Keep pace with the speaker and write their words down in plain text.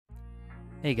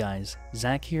Hey guys,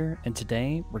 Zach here, and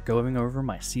today we're going over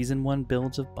my Season 1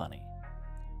 builds of Bunny.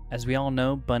 As we all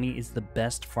know, Bunny is the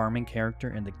best farming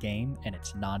character in the game, and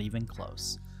it's not even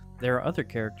close. There are other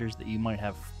characters that you might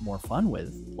have more fun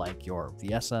with, like your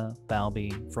Viessa,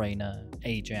 Balbi, Freyna,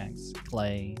 Ajax,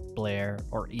 Clay, Blair,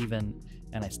 or even,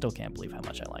 and I still can't believe how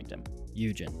much I liked him,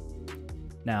 Eugen.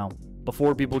 Now,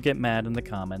 before people get mad in the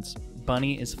comments,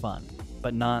 Bunny is fun,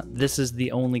 but not this is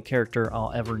the only character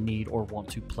I'll ever need or want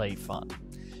to play fun.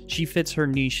 She fits her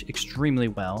niche extremely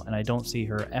well, and I don't see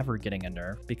her ever getting a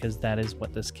nerf because that is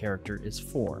what this character is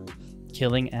for.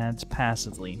 Killing ads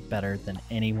passively better than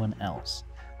anyone else.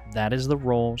 That is the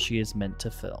role she is meant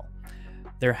to fill.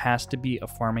 There has to be a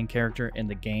farming character in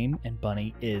the game, and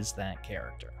Bunny is that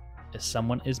character. If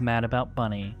someone is mad about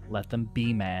Bunny, let them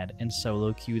be mad and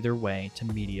solo queue their way to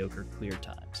mediocre clear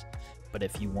times. But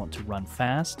if you want to run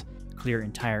fast, clear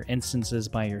entire instances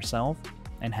by yourself,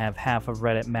 and have half of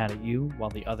Reddit mad at you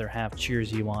while the other half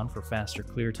cheers you on for faster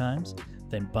clear times,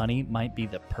 then Bunny might be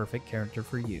the perfect character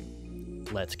for you.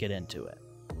 Let's get into it.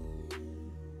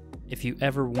 If you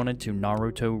ever wanted to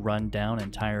Naruto run down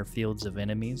entire fields of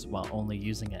enemies while only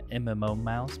using an MMO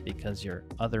mouse because your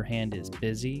other hand is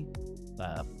busy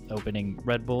opening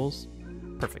Red Bulls,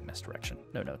 perfect misdirection,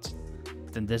 no notes,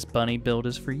 then this Bunny build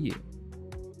is for you.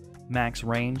 Max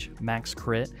range, max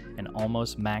crit, and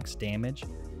almost max damage,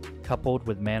 coupled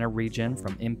with mana regen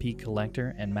from MP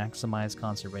Collector and maximize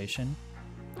conservation.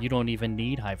 You don't even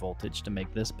need high voltage to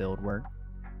make this build work.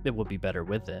 It would be better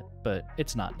with it, but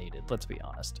it's not needed, let's be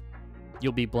honest.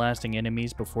 You'll be blasting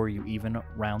enemies before you even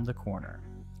round the corner.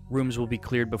 Rooms will be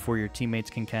cleared before your teammates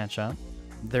can catch up.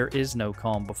 There is no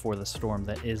calm before the storm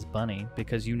that is Bunny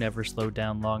because you never slowed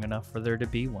down long enough for there to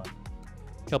be one.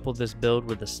 Couple this build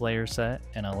with the Slayer set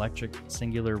and electric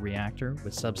singular reactor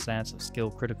with substats of skill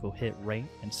critical hit rate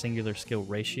and singular skill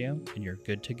ratio, and you're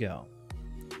good to go.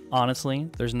 Honestly,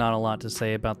 there's not a lot to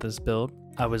say about this build.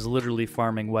 I was literally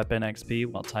farming weapon XP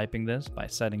while typing this by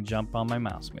setting jump on my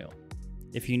mouse wheel.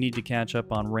 If you need to catch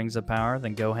up on rings of power,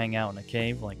 then go hang out in a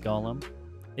cave like Gollum.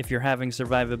 If you're having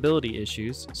survivability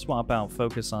issues, swap out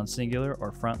focus on singular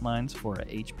or front lines for a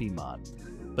HP mod.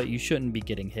 But you shouldn't be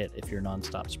getting hit if you're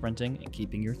non-stop sprinting and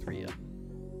keeping your 3 up.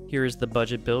 Here is the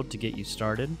budget build to get you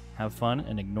started. Have fun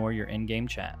and ignore your in-game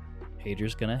chat.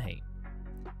 Haters gonna hate.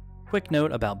 Quick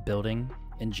note about building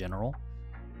in general.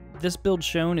 This build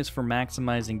shown is for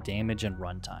maximizing damage and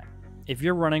runtime. If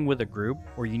you're running with a group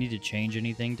or you need to change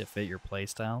anything to fit your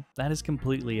playstyle, that is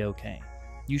completely okay.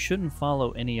 You shouldn't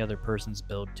follow any other person's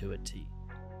build to a T.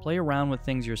 Play around with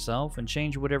things yourself and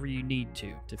change whatever you need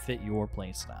to fit your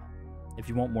playstyle. If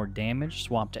you want more damage,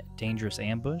 swap to Dangerous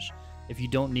Ambush. If you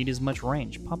don't need as much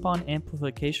range, pop on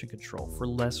Amplification Control for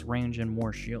less range and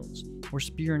more shields, or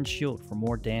Spear and Shield for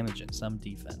more damage and some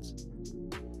defense.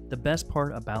 The best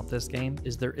part about this game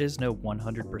is there is no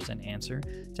 100% answer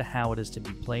to how it is to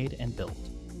be played and built.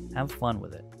 Have fun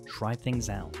with it, try things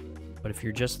out, but if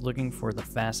you're just looking for the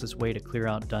fastest way to clear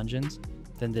out dungeons,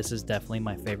 then this is definitely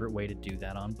my favorite way to do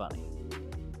that on Bunny.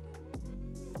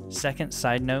 Second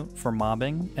side note for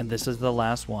mobbing, and this is the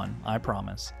last one, I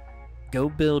promise. Go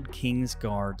build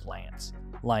Kingsguard Lance.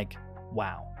 Like,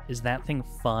 wow, is that thing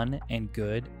fun and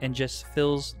good and just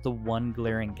fills the one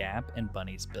glaring gap in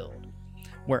Bunny's build.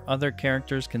 Where other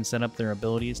characters can set up their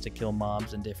abilities to kill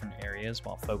mobs in different areas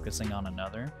while focusing on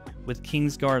another, with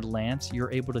Kingsguard Lance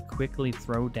you're able to quickly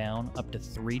throw down up to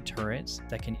 3 turrets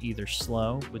that can either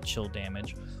slow with chill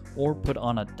damage or put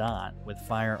on a dot with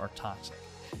fire or toxic.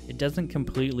 It doesn't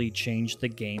completely change the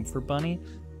game for Bunny,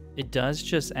 it does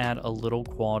just add a little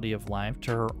quality of life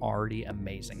to her already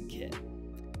amazing kit.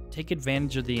 Take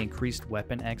advantage of the increased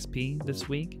weapon XP this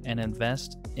week and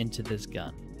invest into this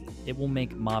gun. It will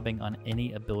make mobbing on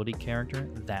any ability character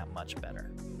that much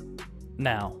better.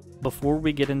 Now, before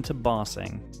we get into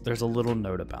bossing, there's a little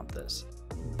note about this.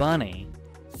 Bunny,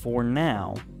 for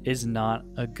now, is not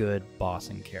a good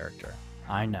bossing character.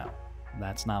 I know,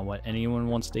 that's not what anyone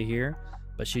wants to hear,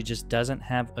 but she just doesn't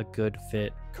have a good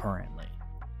fit currently.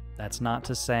 That's not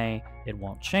to say it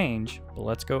won't change, but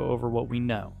let's go over what we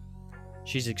know.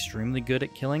 She's extremely good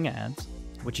at killing ads,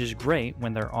 which is great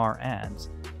when there are ads,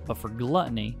 but for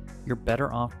Gluttony, you're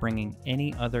better off bringing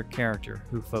any other character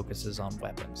who focuses on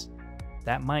weapons.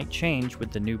 That might change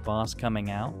with the new boss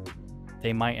coming out.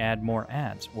 They might add more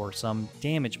ads or some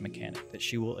damage mechanic that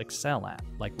she will excel at,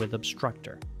 like with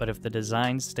Obstructor. But if the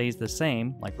design stays the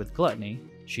same, like with Gluttony,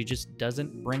 she just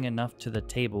doesn't bring enough to the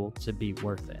table to be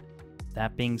worth it.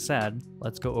 That being said,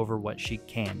 let's go over what she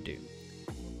can do.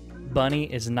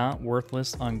 Bunny is not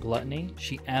worthless on Gluttony.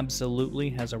 She absolutely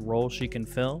has a role she can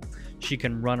fill. She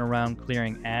can run around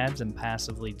clearing ads and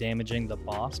passively damaging the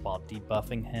boss while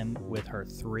debuffing him with her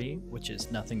 3, which is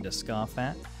nothing to scoff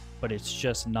at, but it's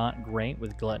just not great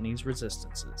with Gluttony's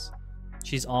resistances.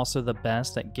 She's also the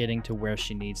best at getting to where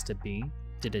she needs to be.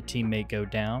 Did a teammate go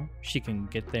down? She can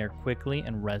get there quickly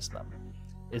and res them.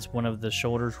 Is one of the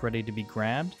shoulders ready to be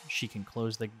grabbed? She can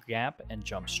close the gap and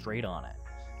jump straight on it.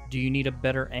 Do you need a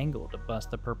better angle to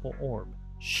bust the purple orb?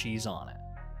 She's on it.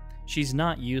 She's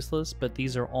not useless, but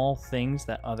these are all things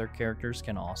that other characters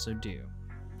can also do.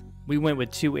 We went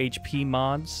with 2 HP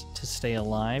mods to stay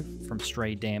alive from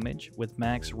stray damage, with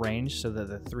max range so that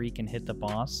the 3 can hit the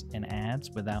boss and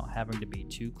ads without having to be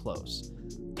too close.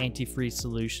 Anti-freeze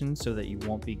solution so that you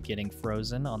won't be getting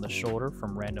frozen on the shoulder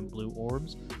from random blue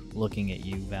orbs looking at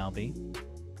you, Valby.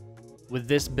 With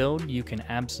this build, you can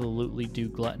absolutely do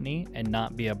Gluttony and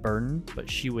not be a burden, but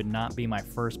she would not be my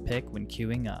first pick when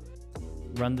queuing up.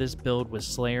 Run this build with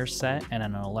Slayer set and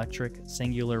an electric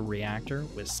singular reactor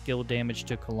with skill damage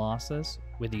to Colossus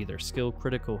with either skill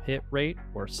critical hit rate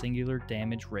or singular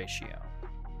damage ratio.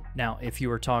 Now, if you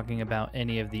are talking about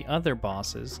any of the other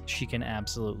bosses, she can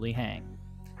absolutely hang.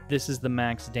 This is the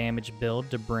max damage build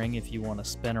to bring if you want to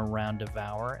spin around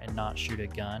Devour and not shoot a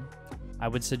gun. I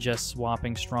would suggest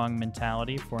swapping Strong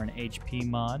Mentality for an HP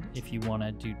mod if you want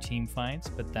to do team fights,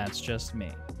 but that's just me.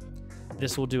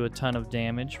 This will do a ton of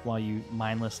damage while you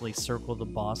mindlessly circle the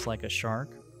boss like a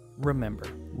shark. Remember,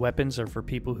 weapons are for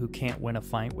people who can't win a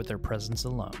fight with their presence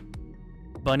alone.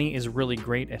 Bunny is really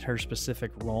great at her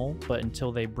specific role, but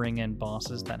until they bring in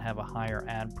bosses that have a higher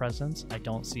ad presence, I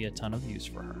don't see a ton of use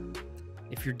for her.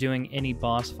 If you're doing any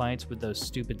boss fights with those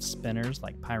stupid spinners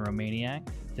like Pyromaniac,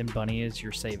 then Bunny is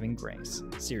your saving grace.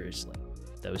 Seriously,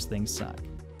 those things suck.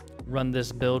 Run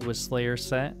this build with Slayer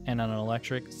set and an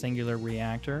electric singular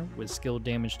reactor with skill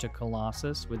damage to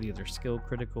Colossus with either skill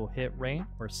critical hit rate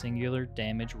or singular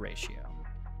damage ratio.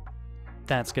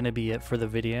 That's going to be it for the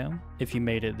video. If you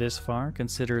made it this far,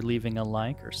 consider leaving a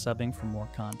like or subbing for more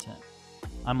content.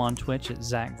 I'm on Twitch at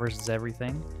Zach vs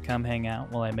Everything. Come hang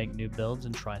out while I make new builds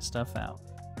and try stuff out.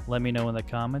 Let me know in the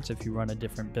comments if you run a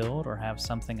different build or have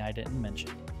something I didn't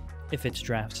mention. If it's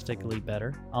drastically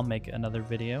better, I'll make another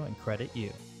video and credit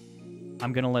you.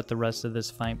 I'm going to let the rest of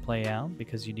this fight play out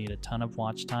because you need a ton of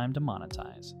watch time to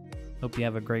monetize. Hope you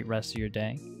have a great rest of your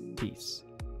day. Peace.